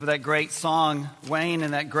For that great song, Wayne,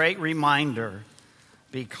 and that great reminder,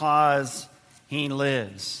 because he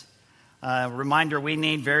lives. Reminder we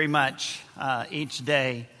need very much each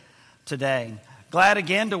day today. Glad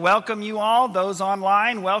again to welcome you all. Those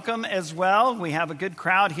online, welcome as well. We have a good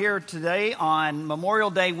crowd here today on Memorial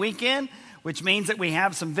Day weekend, which means that we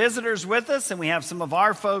have some visitors with us and we have some of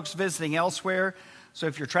our folks visiting elsewhere. So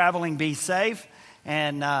if you're traveling, be safe,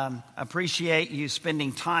 and appreciate you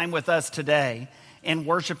spending time with us today in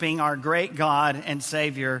worshiping our great God and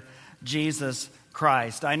Savior, Jesus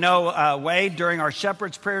Christ. I know Wade, during our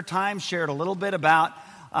Shepherd's Prayer time, shared a little bit about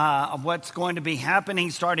what's going to be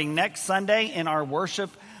happening starting next Sunday in our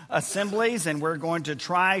worship assemblies, and we're going to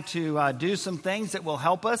try to do some things that will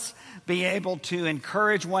help us be able to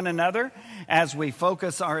encourage one another as we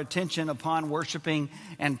focus our attention upon worshiping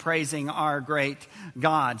and praising our great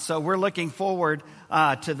God. So we're looking forward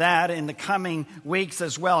to that in the coming weeks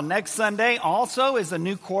as well. Next Sunday also is a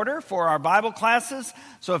new quarter for our Bible classes.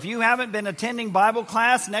 So if you haven't been attending Bible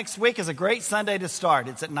class, next week is a great Sunday to start.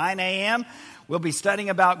 It's at 9 a.m. We'll be studying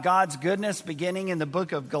about God's goodness beginning in the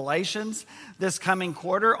book of Galatians this coming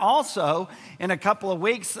quarter. Also, in a couple of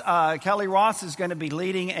weeks, Kelly Ross is going to be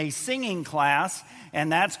leading a singing class, and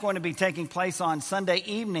that's going to be taking place on Sunday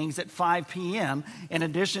evenings at 5 p.m., in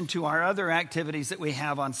addition to our other activities that we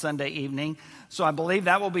have on Sunday evening. So I believe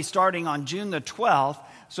that will be starting on June the 12th.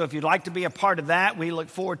 So if you'd like to be a part of that, we look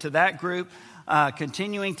forward to that group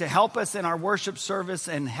continuing to help us in our worship service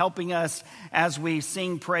and helping us as we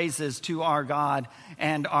sing praises to our God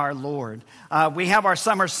and our Lord. We have our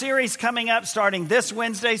summer series coming up starting this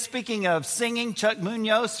Wednesday. Speaking of singing, Chuck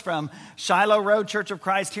Munoz from Shiloh Road Church of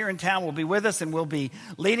Christ here in town will be with us and will be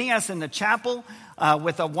leading us in the chapel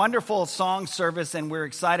with a wonderful song service, and we're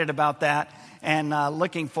excited about that and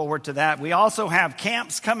looking forward to that. We also have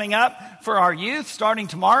camps coming up for our youth starting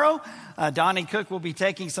tomorrow. Donnie Cook will be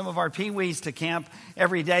taking some of our peewees to camp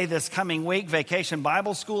every day this coming week. Vacation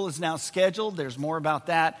Bible School is now scheduled. There's more about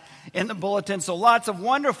that in the bulletin. So lots of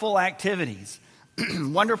wonderful activities,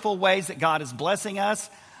 wonderful ways that God is blessing us,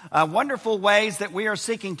 wonderful ways that we are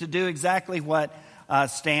seeking to do exactly what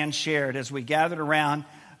Stan shared as we gathered around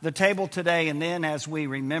the table today, and then as we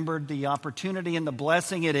remembered the opportunity and the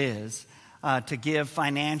blessing it is to give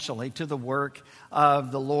financially to the work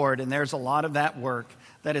of the Lord. And there's a lot of that work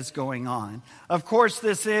that is going on. Of course,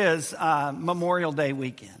 this is Memorial Day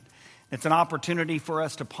weekend. It's an opportunity for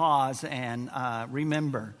us to pause and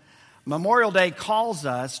remember. Memorial Day calls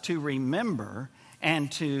us to remember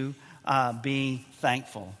and to be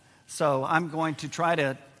thankful. So I'm going to try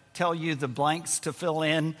to tell you the blanks to fill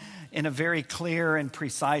in a very clear and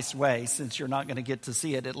precise way, since you're not going to get to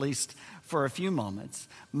see it, at least for a few moments.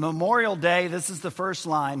 Memorial Day, this is the first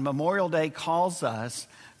line. Memorial Day calls us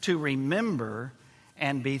to remember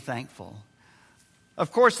and be thankful.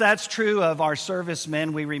 Of course, that's true of our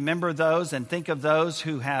servicemen. We remember those and think of those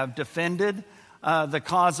who have defended the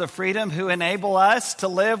cause of freedom, who enable us to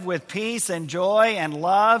live with peace and joy and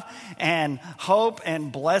love and hope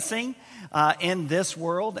and blessing in this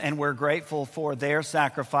world. And we're grateful for their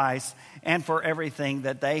sacrifice and for everything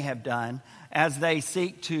that they have done as they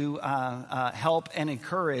seek to help and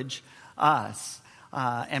encourage us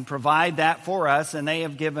and provide that for us. And they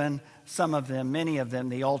have given some of them, many of them,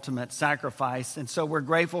 the ultimate sacrifice. And so we're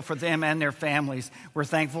grateful for them and their families. We're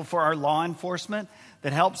thankful for our law enforcement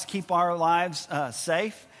that helps keep our lives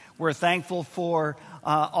safe. We're thankful for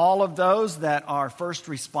all of those that are first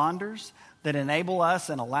responders that enable us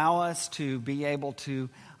and allow us to be able to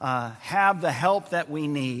have the help that we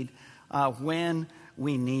need when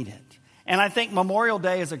we need it. And I think Memorial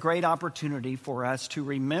Day is a great opportunity for us to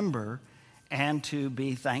remember and to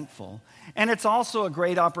be thankful. And it's also a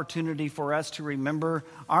great opportunity for us to remember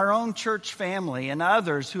our own church family and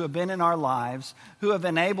others who have been in our lives, who have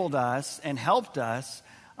enabled us and helped us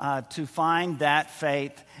to find that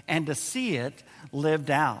faith and to see it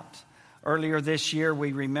lived out. Earlier this year,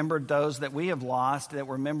 we remembered those that we have lost that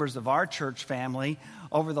were members of our church family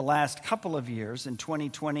over the last couple of years in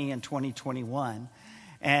 2020 and 2021.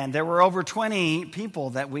 And there were over 20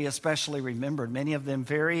 people that we especially remembered, many of them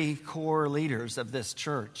very core leaders of this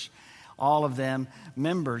church, all of them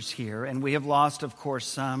members here. And we have lost, of course,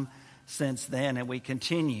 some since then, and we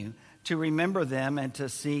continue to remember them and to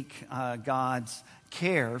seek God's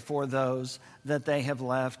care for those that they have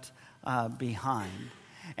left behind.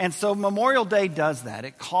 And so Memorial Day does that.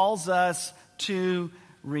 It calls us to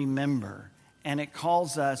remember, and it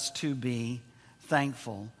calls us to be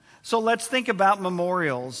thankful. So let's think about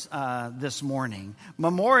memorials this morning.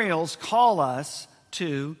 Memorials call us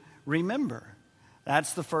to remember.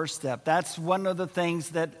 That's the first step. That's one of the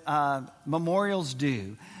things that memorials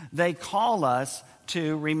do. They call us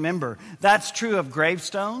to remember. That's true of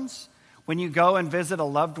gravestones. When you go and visit a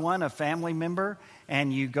loved one, a family member,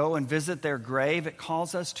 and you go and visit their grave, it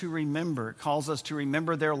calls us to remember. It calls us to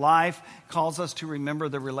remember their life. It calls us to remember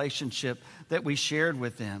the relationship that we shared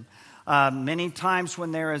with them. Many times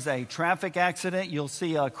when there is a traffic accident, you'll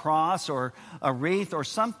see a cross or a wreath or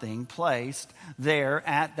something placed there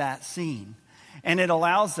at that scene. And it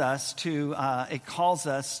allows us to, it calls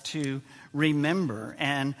us to remember.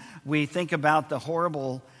 And we think about the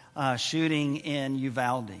horrible shooting in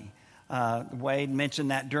Uvalde. Wade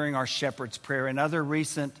mentioned that during our shepherd's prayer and other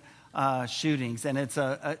recent shootings. And it's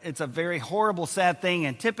a very horrible, sad thing.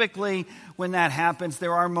 And typically when that happens,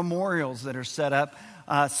 there are memorials that are set up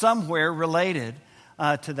somewhere related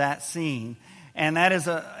to that scene. And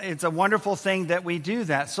it's a wonderful thing that we do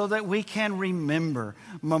that so that we can remember.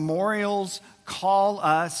 Memorials call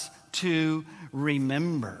us to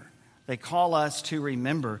remember. They call us to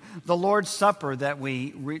remember. The Lord's Supper that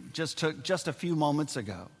we just took just a few moments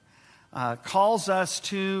ago calls us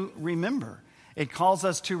to remember. It calls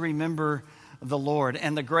us to remember the Lord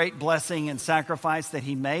and the great blessing and sacrifice that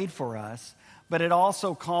He made for us. But it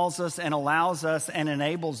also calls us and allows us and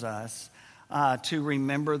enables us to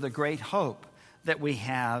remember the great hope that we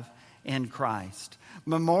have in Christ.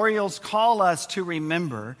 Memorials call us to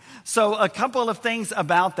remember. So a couple of things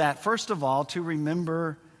about that. First of all, to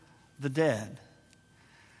remember the dead.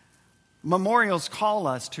 Memorials call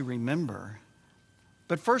us to remember.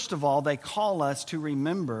 But first of all, they call us to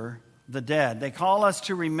remember the dead. They call us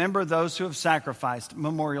to remember those who have sacrificed.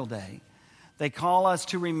 Memorial Day. They call us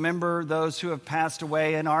to remember those who have passed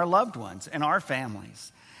away and our loved ones and our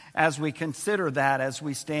families as we consider that as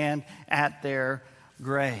we stand at their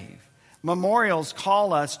grave. Memorials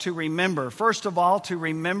call us to remember, first of all, to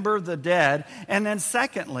remember the dead, and then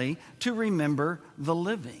secondly, to remember the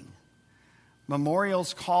living.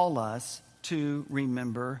 Memorials call us to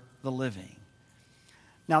remember the living.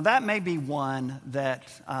 Now, that may be one that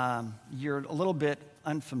you're a little bit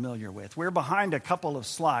unfamiliar with. We're behind a couple of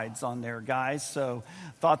slides on there, guys, so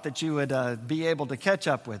thought that you would be able to catch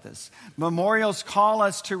up with us. Memorials call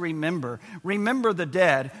us to remember. Remember the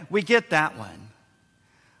dead. We get that one.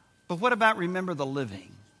 But what about remember the living?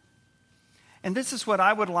 And this is what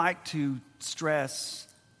I would like to stress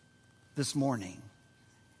this morning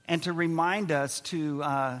and to remind us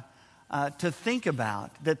to think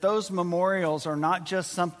about that those memorials are not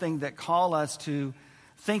just something that call us to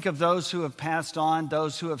think of those who have passed on,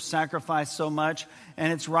 those who have sacrificed so much,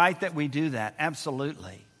 and it's right that we do that,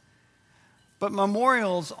 absolutely. But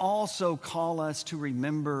memorials also call us to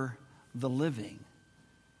remember the living.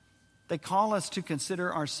 They call us to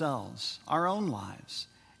consider ourselves, our own lives,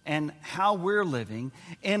 and how we're living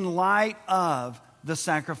in light of the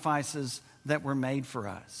sacrifices that were made for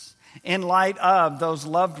us, in light of those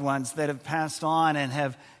loved ones that have passed on and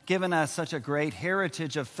have given us such a great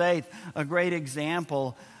heritage of faith, a great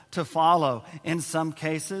example to follow. In some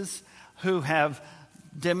cases, who have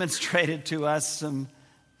demonstrated to us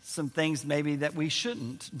some things maybe that we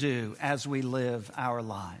shouldn't do as we live our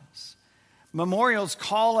lives. Memorials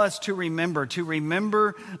call us to remember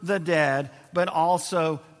the dead, but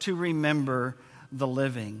also to remember the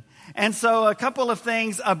living. And so a couple of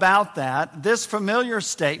things about that. This familiar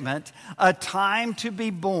statement, a time to be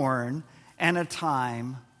born and a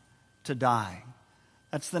time to die.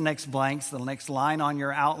 That's the next blanks, the next line on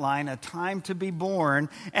your outline, a time to be born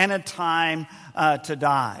and a time to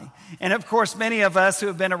die. And of course, many of us who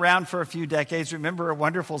have been around for a few decades remember a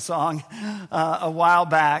wonderful song a while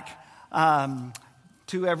back,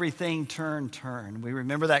 To Everything Turn, Turn. We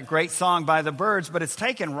remember that great song by the Byrds, but it's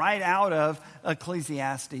taken right out of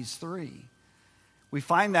Ecclesiastes 3. We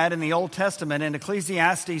find that in the Old Testament in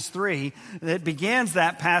Ecclesiastes 3 that begins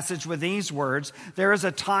that passage with these words, there is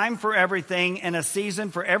a time for everything and a season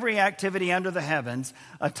for every activity under the heavens,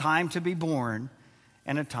 a time to be born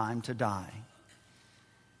and a time to die.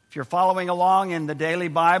 If you're following along in the Daily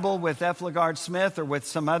Bible with Eflegard Smith or with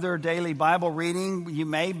some other daily Bible reading, you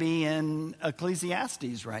may be in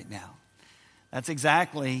Ecclesiastes right now. That's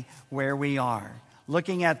exactly where we are,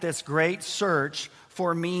 looking at this great search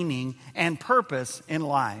for meaning and purpose in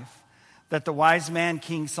life that the wise man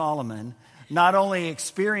King Solomon not only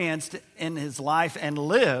experienced in his life and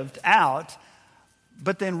lived out,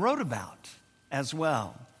 but then wrote about as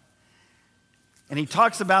well. And he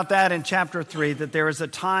talks about that in chapter 3, that there is a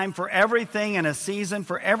time for everything and a season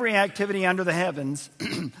for every activity under the heavens,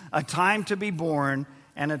 a time to be born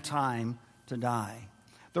and a time to die.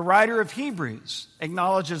 The writer of Hebrews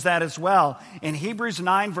acknowledges that as well. In Hebrews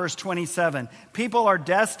 9, verse 27, people are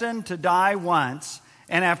destined to die once,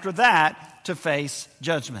 and after that, to face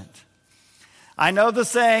judgment. I know the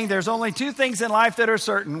saying, there's only two things in life that are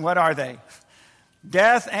certain. What are they?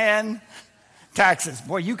 Death and taxes.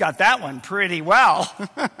 Boy, you got that one pretty well.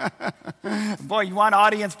 Boy, you want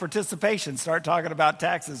audience participation. Start talking about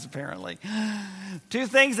taxes, apparently. Two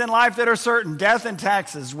things in life that are certain, death and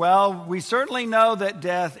taxes. Well, we certainly know that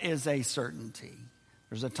death is a certainty.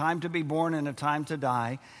 There's a time to be born and a time to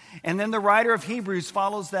die. And then the writer of Hebrews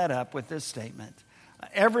follows that up with this statement.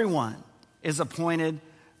 Everyone is appointed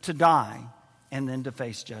to die and then to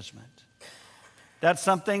face judgment. That's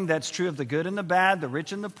something that's true of the good and the bad, the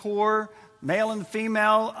rich and the poor, male and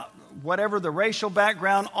female, whatever the racial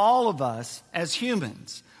background, all of us as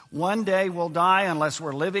humans, one day will die unless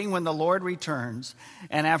we're living when the Lord returns.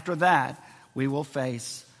 And after that, we will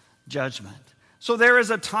face judgment. So there is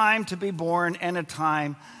a time to be born and a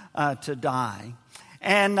time to die.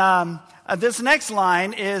 And this next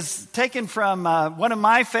line is taken from one of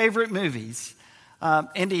my favorite movies,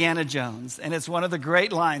 Indiana Jones. And it's one of the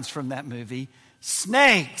great lines from that movie,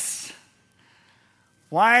 snakes.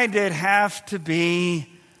 Why did it have to be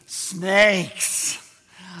snakes?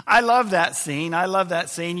 I love that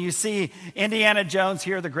scene. You see Indiana Jones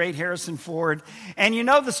here, the great Harrison Ford. And you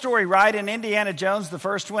know the story, right? In Indiana Jones, the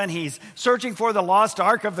first one, he's searching for the lost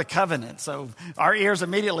Ark of the Covenant. So our ears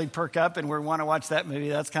immediately perk up and we want to watch that movie.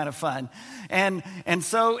 That's kind of fun. And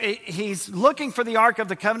so he's looking for the Ark of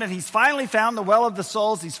the Covenant. He's finally found the Well of the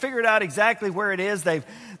Souls. He's figured out exactly where it is.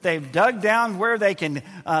 They've dug down where they can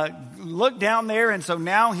look down there. And so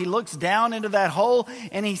now he looks down into that hole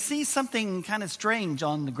and he sees something kind of strange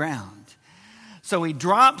on the ground. So he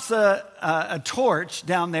drops a torch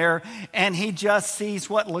down there and he just sees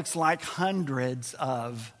what looks like hundreds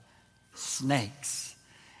of snakes.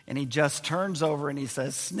 And he just turns over and he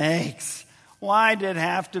says, snakes. Why did it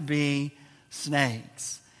have to be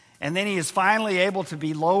snakes? And then he is finally able to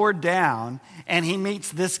be lowered down and he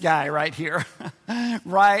meets this guy right here,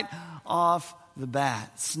 right off the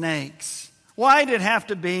bat. Snakes. Why did it have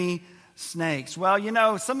to be snakes? Well, you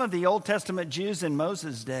know, some of the Old Testament Jews in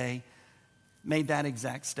Moses' day made that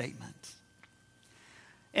exact statement.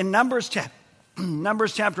 In Numbers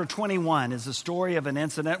chapter 21 is the story of an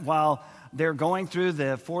incident while they're going through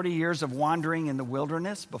the 40 years of wandering in the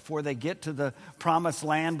wilderness before they get to the promised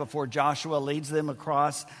land, before Joshua leads them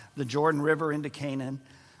across the Jordan River into Canaan.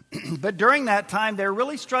 But during that time, they're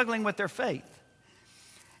really struggling with their faith.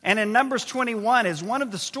 And in Numbers 21 is one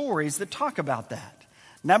of the stories that talk about that.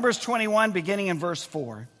 Numbers 21, beginning in verse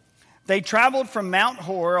 4. They traveled from Mount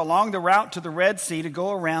Hor along the route to the Red Sea to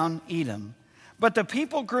go around Edom. But the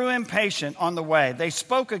people grew impatient on the way. They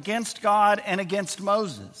spoke against God and against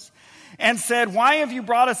Moses and said, why have you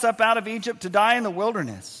brought us up out of Egypt to die in the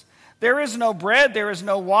wilderness? There is no bread, there is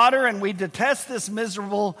no water, and we detest this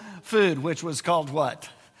miserable food, which was called what?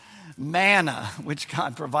 Manna, which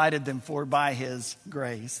God provided them for by his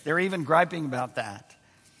grace. They're even griping about that.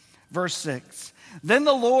 Verse 6. Then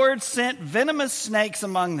the Lord sent venomous snakes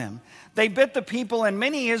among them. They bit the people, and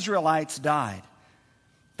many Israelites died.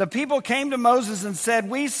 The people came to Moses and said,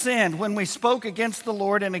 we sinned when we spoke against the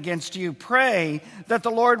Lord and against you. Pray that the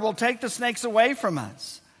Lord will take the snakes away from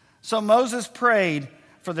us. So Moses prayed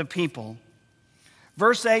for the people.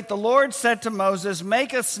 Verse 8, the Lord said to Moses,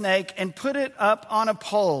 make a snake and put it up on a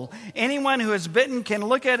pole. Anyone who is bitten can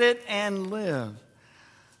look at it and live.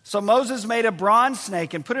 So Moses made a bronze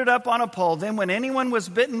snake and put it up on a pole. Then when anyone was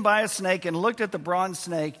bitten by a snake and looked at the bronze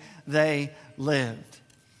snake, they lived.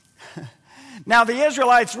 Now the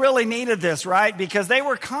Israelites really needed this, right? Because they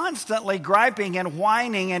were constantly griping and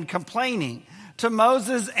whining and complaining to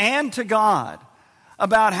Moses and to God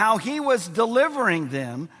about how he was delivering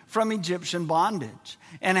them from Egyptian bondage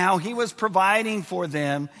and how he was providing for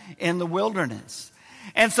them in the wilderness.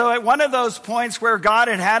 And so at one of those points where God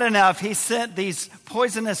had had enough, he sent these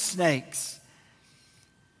poisonous snakes.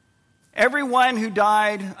 Everyone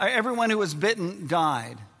who was bitten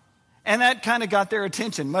died. And that kind of got their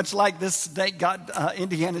attention, much like this snake got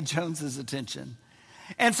Indiana Jones's attention.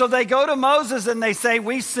 And so they go to Moses and they say,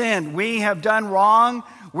 we sinned, we have done wrong,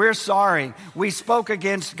 we're sorry. We spoke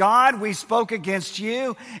against God, we spoke against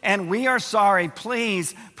you, and we are sorry.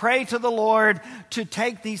 Please pray to the Lord to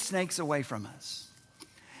take these snakes away from us.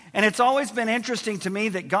 And it's always been interesting to me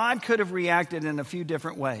that God could have reacted in a few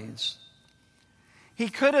different ways. He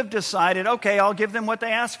could have decided, okay, I'll give them what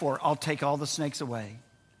they asked for. I'll take all the snakes away.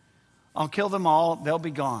 I'll kill them all. They'll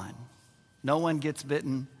be gone. No one gets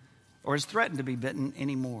bitten or is threatened to be bitten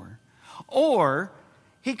anymore. Or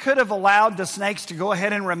he could have allowed the snakes to go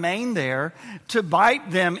ahead and remain there, to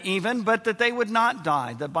bite them even, but that they would not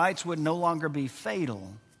die. The bites would no longer be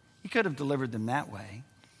fatal. He could have delivered them that way.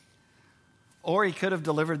 Or he could have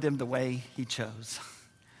delivered them the way he chose.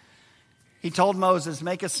 He told Moses,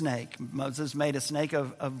 make a snake. Moses made a snake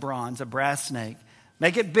of bronze, a brass snake.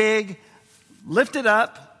 Make it big, lift it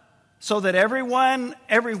up so that everyone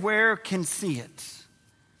everywhere can see it.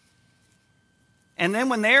 And then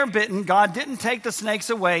when they are bitten, God didn't take the snakes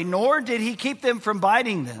away, nor did he keep them from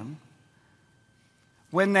biting them.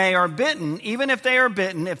 When they are bitten, even if they are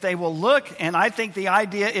bitten, if they will look, and I think the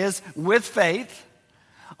idea is with faith,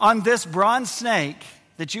 on this bronze snake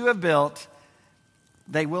that you have built,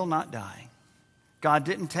 they will not die. God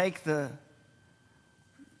didn't take the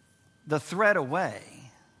threat away.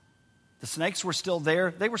 The snakes were still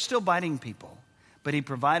there. They were still biting people. But he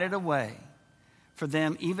provided a way for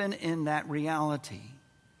them, even in that reality,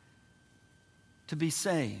 to be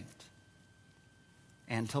saved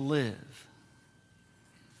and to live.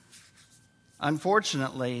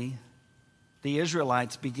 Unfortunately, the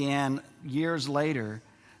Israelites began years later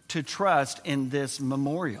to trust in this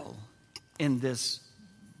memorial, in this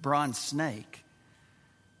bronze snake,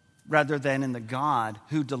 rather than in the God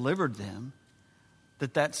who delivered them,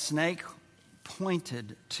 that snake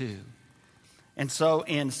pointed to. And so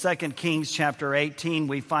in 2 Kings chapter 18,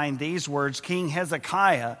 we find these words. King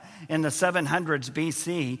Hezekiah in the 700s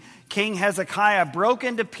BC, King Hezekiah broke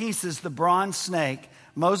into pieces the bronze snake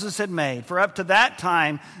Moses had made. For up to that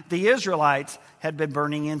time, the Israelites had been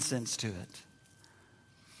burning incense to it.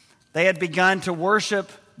 They had begun to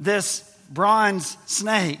worship this bronze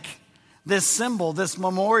snake, this symbol, this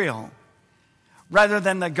memorial, rather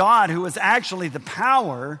than the God who was actually the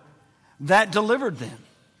power that delivered them.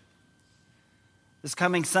 This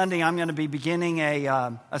coming Sunday, I'm going to be beginning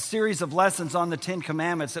a series of lessons on the 10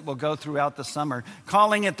 Commandments that will go throughout the summer,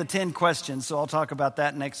 calling it the 10 Questions, so I'll talk about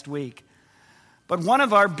that next week. But one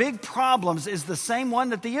of our big problems is the same one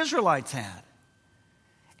that the Israelites had.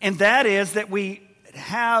 And that is that we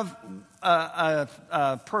have a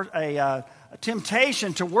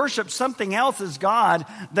temptation to worship something else as God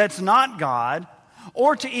that's not God,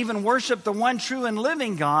 or to even worship the one true and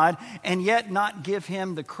living God and yet not give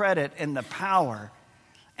him the credit and the power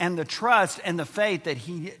and the trust and the faith that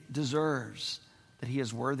he deserves, that he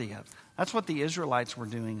is worthy of. That's what the Israelites were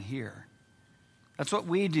doing here. That's what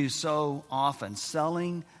we do so often,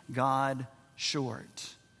 selling God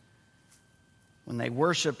short. When they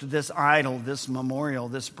worshiped this idol, this memorial,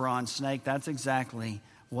 this bronze snake, that's exactly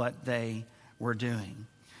what they were doing.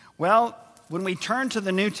 Well, when we turn to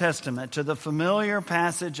the New Testament, to the familiar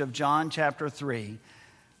passage of John chapter 3,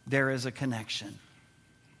 there is a connection.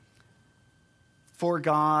 For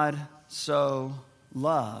God so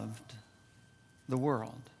loved the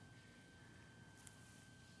world.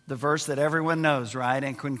 The verse that everyone knows, right,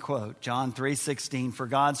 and can quote, John 3:16, for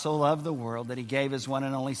God so loved the world that he gave his one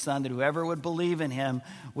and only Son, that whoever would believe in him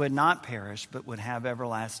would not perish, but would have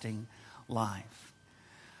everlasting life.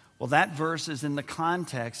 Well, that verse is in the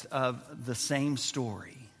context of the same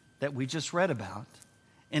story that we just read about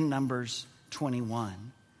in Numbers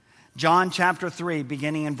 21. John chapter 3,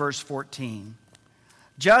 beginning in verse 14.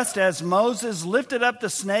 Just as Moses lifted up the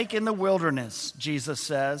snake in the wilderness, Jesus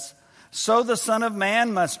says, so the Son of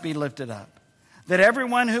Man must be lifted up, that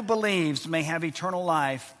everyone who believes may have eternal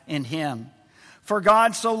life in him. For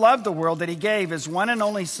God so loved the world that he gave his one and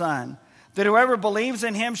only Son, that whoever believes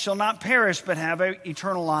in him shall not perish but have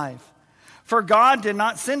eternal life. For God did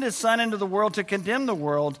not send his Son into the world to condemn the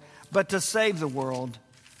world, but to save the world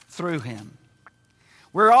through him.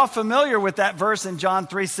 We're all familiar with that verse in John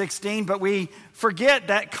 3:16, but we forget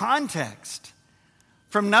that context.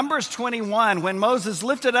 From Numbers 21, when Moses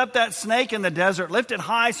lifted up that snake in the desert, lifted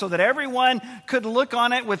high so that everyone could look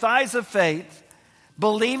on it with eyes of faith,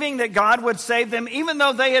 believing that God would save them even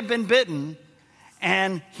though they had been bitten,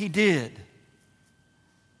 and he did.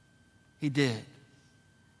 He did.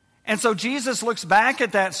 And so Jesus looks back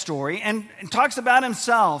at that story and talks about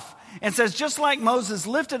himself and says, just like Moses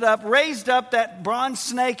lifted up, raised up that bronze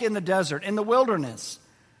snake in the desert, in the wilderness,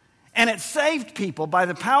 and it saved people by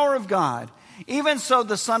the power of God, even so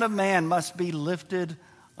the Son of Man must be lifted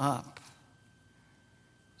up,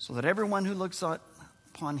 so that everyone who looks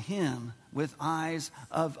upon him with eyes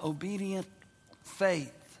of obedient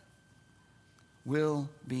faith will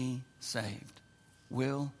be saved,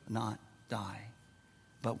 will not die,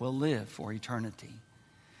 but will live for eternity.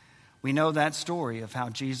 We know that story of how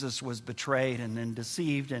Jesus was betrayed and then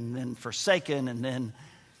deceived and then forsaken and then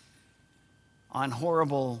on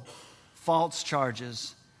horrible false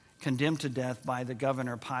charges condemned to death by the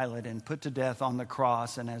governor Pilate and put to death on the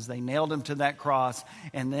cross. And as they nailed him to that cross,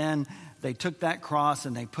 and then they took that cross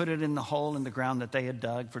and they put it in the hole in the ground that they had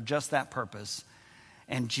dug for just that purpose.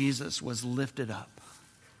 And Jesus was lifted up,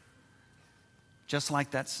 just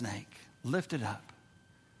like that snake, lifted up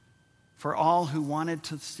for all who wanted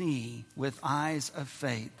to see with eyes of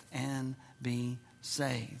faith and be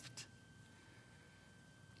saved.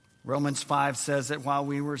 Romans 5 says that while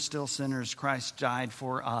we were still sinners, Christ died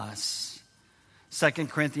for us. 2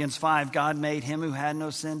 Corinthians 5, God made him who had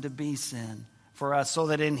no sin to be sin for us, so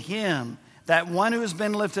that in him, that one who has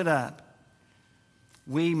been lifted up,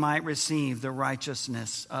 we might receive the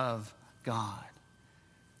righteousness of God.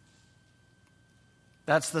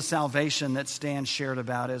 That's the salvation that Stan shared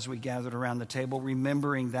about as we gathered around the table,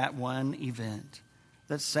 remembering that one event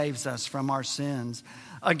that saves us from our sins.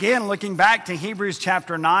 Again, looking back to Hebrews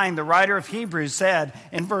chapter 9, the writer of Hebrews said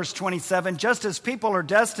in verse 27, just as people are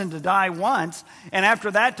destined to die once, and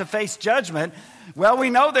after that to face judgment, well, we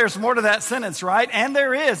know there's more to that sentence, right? And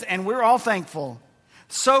there is, and we're all thankful.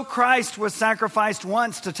 So Christ was sacrificed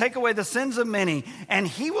once to take away the sins of many, and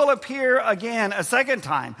he will appear again a second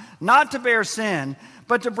time, not to bear sin,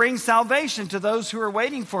 but to bring salvation to those who are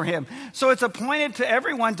waiting for him. So it's appointed to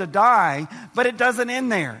everyone to die, but it doesn't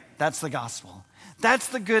end there. That's the gospel. That's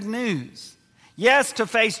the good news. Yes, to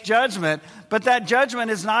face judgment, but that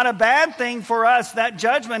judgment is not a bad thing for us. That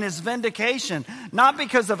judgment is vindication, not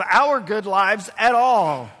because of our good lives at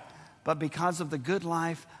all, but because of the good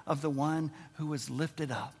life of the one who was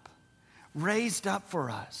lifted up, raised up for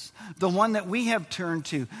us, the one that we have turned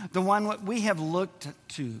to, the one that we have looked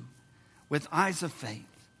to with eyes of faith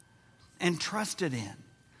and trusted in,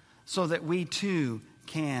 so that we too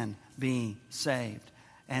can be saved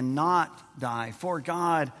and not die. For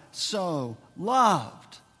God so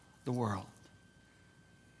loved the world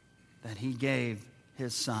that he gave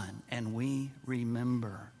his Son, and we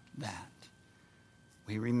remember that.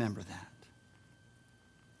 We remember that.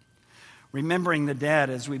 Remembering the dead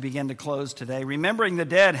as we begin to close today. Remembering the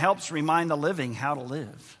dead helps remind the living how to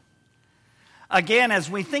live. Again, as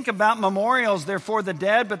we think about memorials, they're for the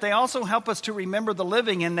dead, but they also help us to remember the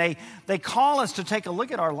living, and they call us to take a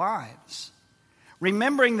look at our lives.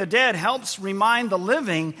 Remembering the dead helps remind the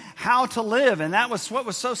living how to live, and that was what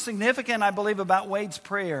was so significant, I believe, about Wade's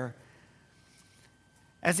prayer.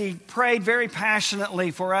 As he prayed very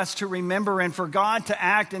passionately for us to remember and for God to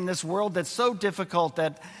act in this world that's so difficult,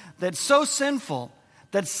 that's so sinful,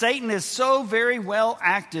 that Satan is so very well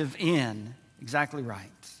active in. Exactly right.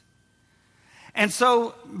 And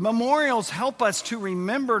so memorials help us to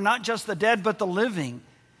remember not just the dead, but the living,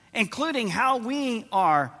 including how we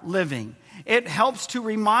are living. It helps to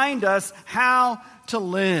remind us how to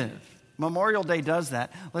live. Memorial Day does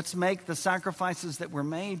that. Let's make the sacrifices that were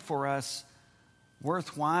made for us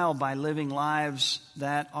worthwhile by living lives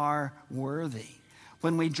that are worthy.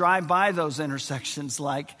 When we drive by those intersections,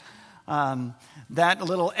 like that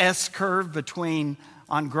little S curve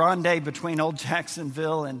on Grande between Old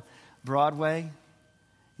Jacksonville and Broadway,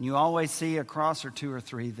 and you always see a cross or two or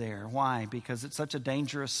three there. Why? Because it's such a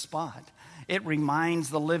dangerous spot. It reminds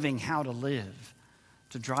the living how to live,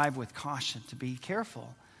 to drive with caution, to be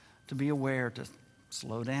careful, to be aware, to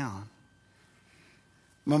slow down.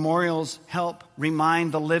 Memorials help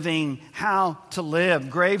remind the living how to live.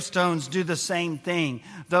 Gravestones do the same thing.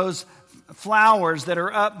 Those flowers that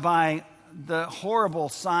are up by the horrible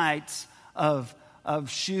sites of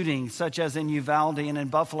shooting, such as in Uvalde and in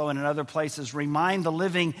Buffalo and in other places, remind the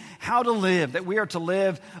living how to live, that we are to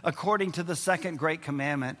live according to the second great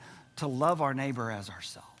commandment, to love our neighbor as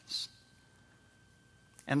ourselves.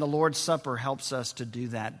 And the Lord's Supper helps us to do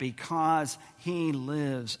that. Because he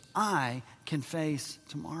lives, I can face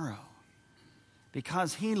tomorrow.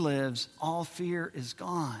 Because he lives, all fear is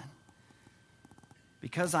gone.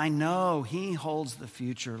 Because I know he holds the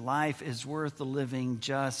future, life is worth the living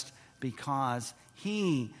just because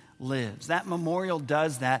he lives. That memorial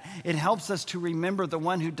does that. It helps us to remember the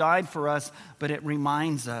one who died for us, but it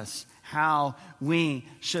reminds us how we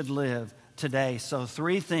should live today. So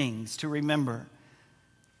 3 things to remember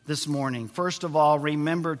this morning. First of all,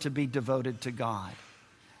 remember to be devoted to God.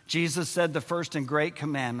 Jesus said the first and great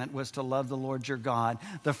commandment was to love the Lord your God.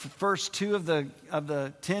 The first 2 of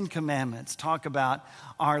the 10 commandments talk about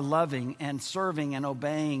our loving and serving and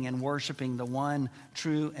obeying and worshiping the one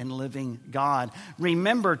true and living God.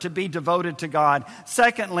 Remember to be devoted to God.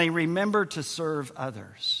 Secondly, remember to serve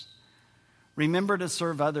others. Remember to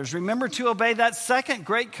serve others. Remember to obey that second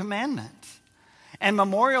great commandment. And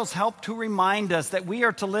memorials help to remind us that we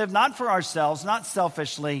are to live not for ourselves, not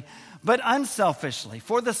selfishly, but unselfishly,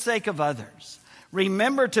 for the sake of others.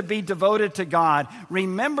 Remember to be devoted to God.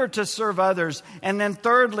 Remember to serve others. And then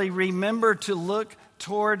thirdly, remember to look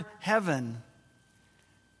toward heaven.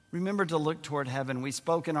 Remember to look toward heaven. We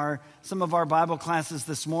spoke in some of our Bible classes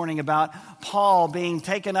this morning about Paul being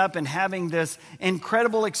taken up and having this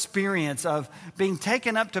incredible experience of being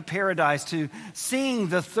taken up to paradise, to seeing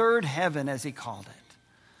the third heaven, as he called it.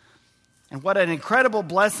 And what an incredible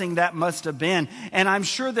blessing that must have been. And I'm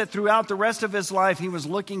sure that throughout the rest of his life, he was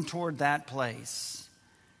looking toward that place.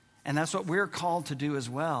 And that's what we're called to do as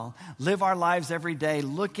well. Live our lives every day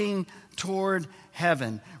looking toward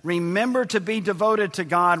heaven. Remember to be devoted to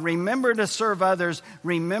God. Remember to serve others.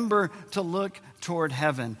 Remember to look toward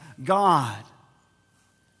heaven. God,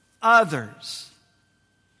 others,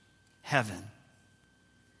 heaven.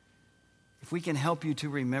 If we can help you to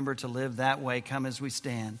remember to live that way, come as we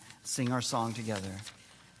stand, sing our song together.